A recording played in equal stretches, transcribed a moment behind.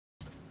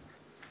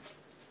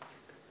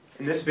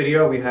In this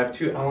video, we have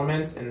two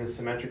elements in the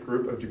symmetric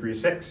group of degree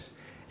 6,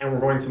 and we're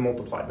going to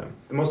multiply them.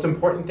 The most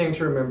important thing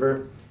to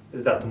remember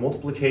is that the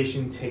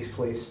multiplication takes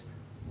place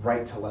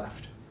right to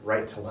left,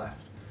 right to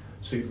left.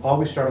 So you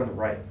always start on the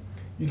right.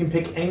 You can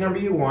pick any number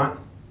you want,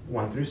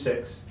 1 through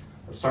 6.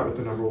 Let's start with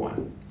the number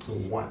 1, so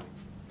 1.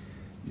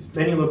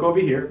 Then you look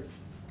over here,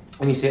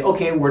 and you say,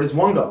 okay, where does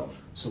 1 go?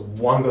 So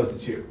 1 goes to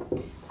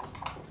 2.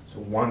 So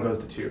 1 goes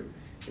to 2.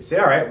 You say,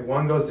 all right,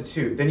 1 goes to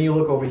 2. Then you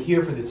look over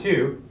here for the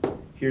 2.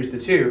 Here's the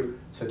 2,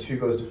 so 2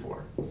 goes to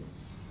 4.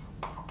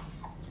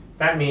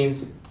 That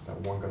means that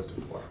 1 goes to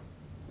 4.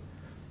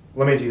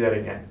 Let me do that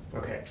again.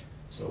 Okay,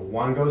 so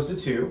 1 goes to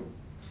 2.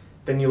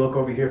 Then you look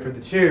over here for the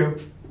 2.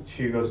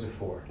 2 goes to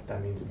 4.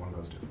 That means 1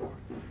 goes to 4.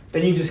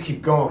 Then you just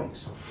keep going,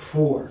 so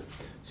 4.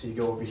 So you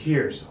go over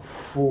here, so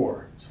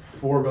 4. So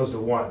 4 goes to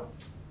 1.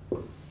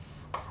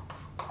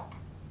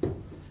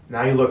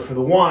 Now you look for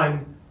the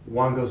 1.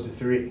 1 goes to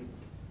 3.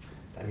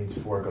 That means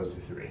 4 goes to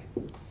 3.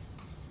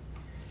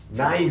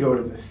 Now you go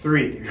to the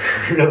 3.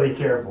 Be really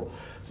careful.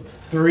 So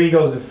 3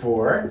 goes to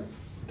 4.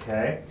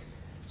 Okay.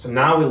 So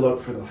now we look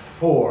for the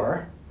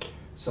 4.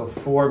 So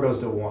 4 goes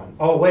to 1.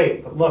 Oh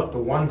wait, but look, the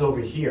 1's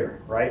over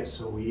here, right?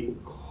 So we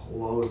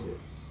close it,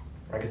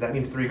 right? Because that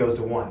means 3 goes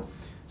to 1.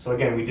 So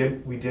again, we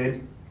did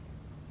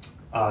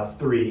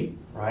 3,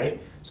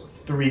 right? So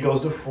 3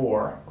 goes to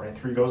 4, right?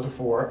 3 goes to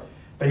 4.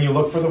 Then you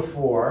look for the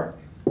 4.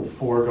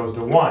 4 goes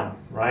to 1,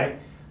 right?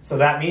 So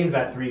that means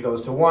that 3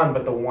 goes to 1,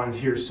 but the 1's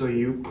here, so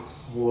you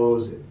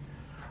close it.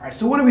 All right,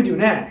 so what do we do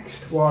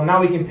next? Well, now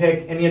we can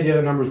pick any of the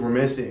other numbers we're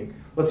missing.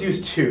 Let's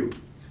use 2.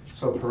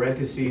 So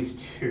parentheses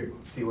 2.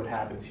 Let's see what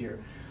happens here.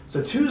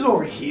 So 2's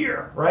over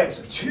here, right?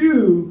 So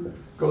 2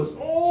 goes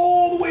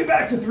all the way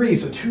back to 3.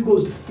 So 2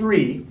 goes to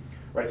 3,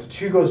 right? So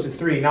 2 goes to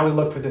 3. Now we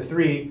look for the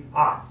 3.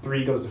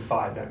 3 goes to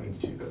 5. That means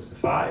 2 goes to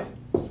 5.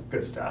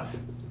 Good stuff.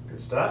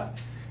 Good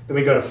stuff. Then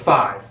we go to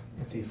 5.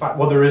 Let's see, 5.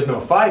 Well, there is no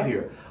 5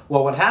 here.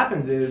 Well, what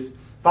happens is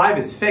 5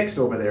 is fixed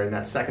over there in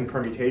that second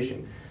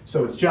permutation.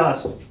 So it's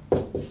just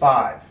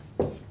 5.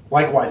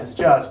 Likewise, it's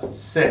just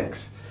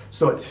 6.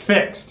 So it's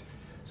fixed.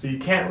 So you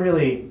can't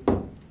really,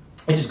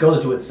 it just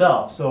goes to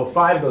itself. So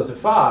 5 goes to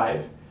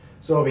 5.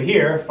 So over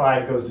here,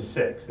 5 goes to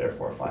 6.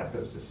 Therefore, 5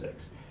 goes to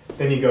 6.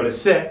 Then you go to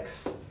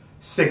 6.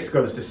 6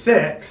 goes to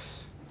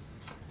 6.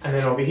 And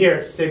then over here,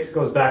 6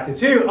 goes back to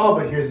 2. Oh,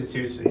 but here's the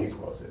 2, so you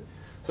close it.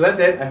 So that's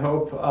it. I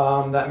hope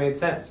that made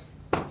sense.